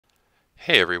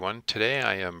Hey everyone, today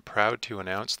I am proud to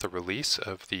announce the release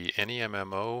of the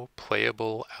AnyMMO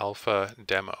Playable Alpha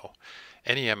demo.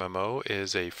 AnyMMO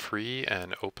is a free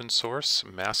and open source,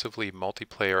 massively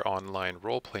multiplayer online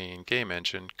role-playing game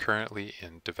engine currently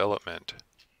in development.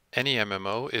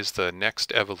 AnyMMO is the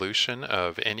next evolution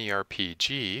of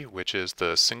AnyRPG, which is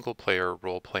the single-player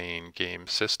role-playing game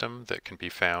system that can be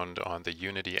found on the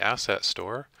Unity Asset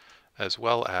Store, as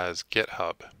well as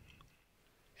GitHub.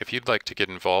 If you'd like to get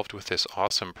involved with this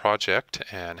awesome project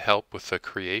and help with the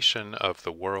creation of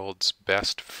the world's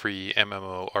best free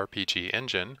MMORPG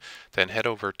engine, then head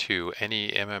over to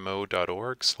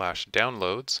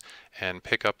anymmo.org/downloads and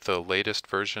pick up the latest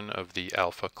version of the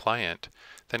alpha client.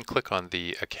 Then click on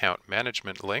the account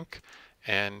management link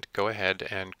and go ahead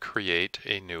and create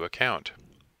a new account.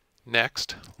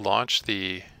 Next, launch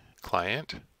the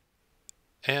client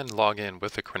and log in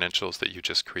with the credentials that you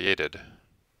just created.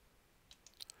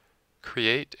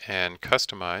 Create and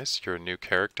customize your new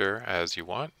character as you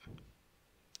want.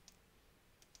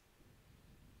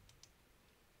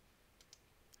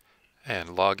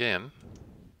 And log in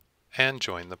and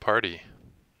join the party.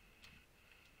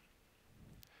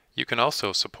 You can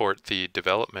also support the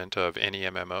development of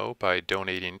AnyMMO by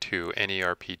donating to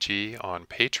AnyRPG on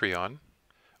Patreon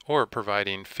or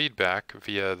providing feedback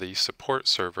via the support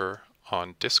server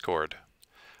on Discord.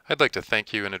 I'd like to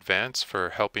thank you in advance for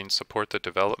helping support the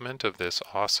development of this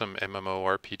awesome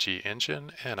MMORPG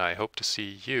engine, and I hope to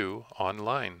see you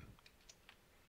online.